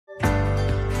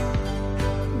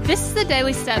This is the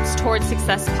Daily Steps Towards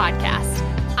Success podcast.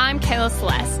 I'm Kayla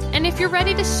Celeste, and if you're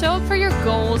ready to show up for your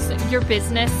goals, your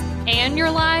business, and your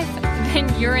life, then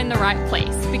you're in the right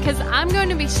place, because I'm going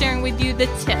to be sharing with you the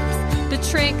tips, the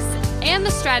tricks, and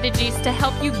the strategies to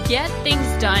help you get things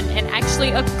done and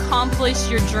actually accomplish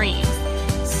your dreams.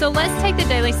 So let's take the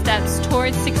daily steps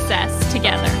towards success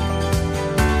together.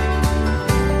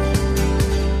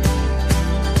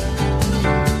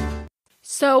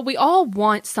 So we all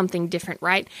want something different,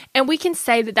 right? And we can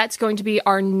say that that's going to be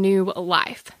our new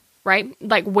life, right?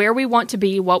 Like where we want to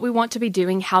be, what we want to be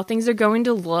doing, how things are going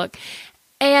to look.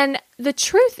 And the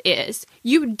truth is,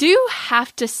 you do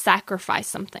have to sacrifice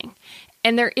something.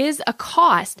 And there is a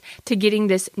cost to getting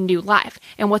this new life.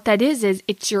 And what that is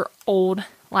it's your old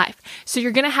life. So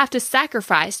you're going to have to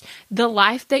sacrifice the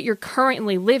life that you're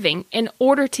currently living in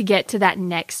order to get to that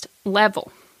next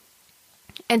level.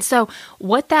 And so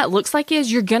what that looks like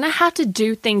is you're going to have to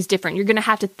do things different. You're going to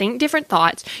have to think different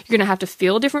thoughts. You're going to have to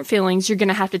feel different feelings. You're going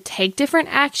to have to take different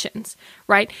actions,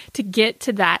 right, to get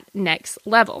to that next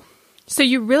level. So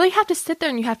you really have to sit there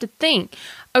and you have to think,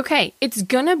 okay, it's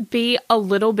going to be a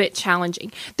little bit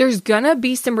challenging. There's going to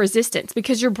be some resistance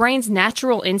because your brain's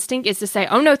natural instinct is to say,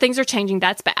 oh no, things are changing.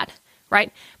 That's bad,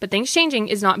 right? But things changing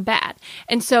is not bad.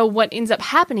 And so what ends up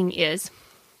happening is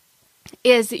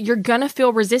you're going to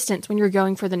feel resistance when you're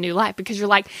going for the new life because you're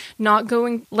like not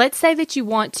going, let's say that you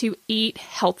want to eat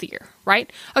healthier,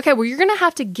 right? Okay, well, you're going to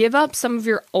have to give up some of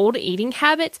your old eating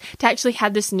habits to actually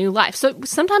have this new life. So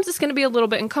sometimes it's going to be a little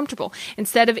bit uncomfortable.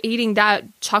 Instead of eating that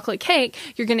chocolate cake,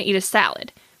 you're going to eat a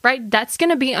salad, right? That's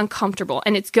going to be uncomfortable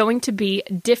and it's going to be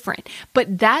different.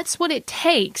 But that's what it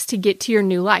takes to get to your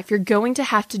new life. You're going to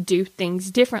have to do things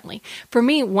differently. For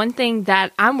me, one thing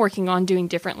that I'm working on doing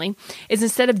differently is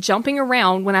instead of jumping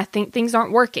around when I think things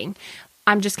aren't working,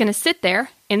 I'm just going to sit there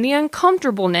in the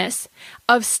uncomfortableness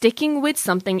of sticking with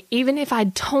something, even if I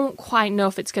don't quite know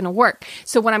if it's going to work.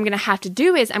 So what I'm going to have to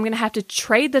do is I'm going to have to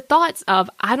trade the thoughts of,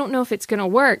 I don't know if it's going to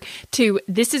work, to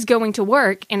this is going to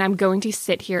work and I'm going to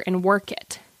sit here and work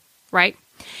it. Right?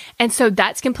 And so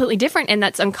that's completely different and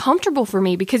that's uncomfortable for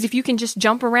me because if you can just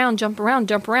jump around,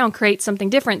 create something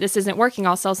different, this isn't working,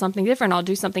 I'll sell something different, I'll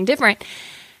do something different,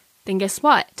 then guess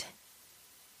what?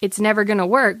 It's never going to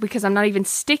work because I'm not even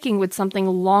sticking with something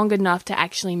long enough to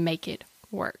actually make it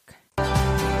work.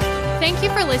 Thank you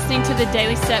for listening to the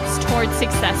Daily Steps Towards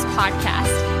Success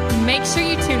podcast. Make sure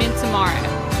you tune in tomorrow.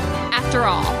 After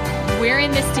all, we're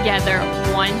in this together,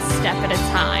 one step at a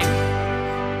time.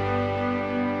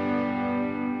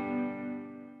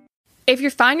 If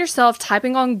you find yourself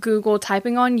typing on Google,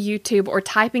 typing on YouTube, or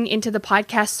typing into the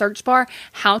podcast search bar,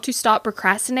 how to stop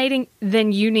procrastinating,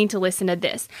 then you need to listen to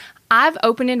this. I've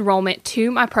opened enrollment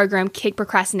to my program, Kick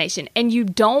Procrastination, and you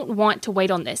don't want to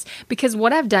wait on this because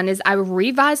what I've done is I've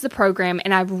revised the program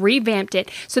and I've revamped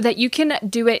it so that you can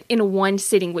do it in one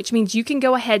sitting, which means you can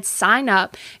go ahead, sign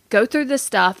up, go through the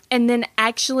stuff, and then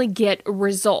actually get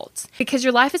results. Because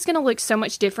your life is going to look so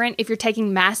much different if you're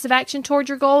taking massive action toward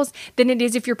your goals than it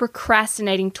is if you're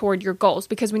procrastinating toward your goals.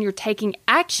 Because when you're taking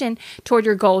action toward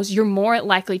your goals, you're more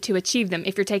likely to achieve them.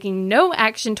 If you're taking no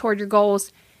action toward your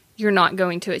goals, you're not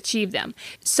going to achieve them.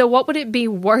 So what would it be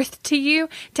worth to you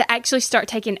to actually start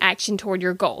taking action toward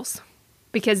your goals?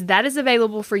 Because that is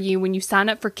available for you when you sign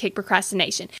up for Kick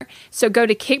Procrastination. So go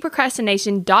to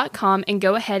kickprocrastination.com and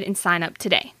go ahead and sign up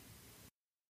today.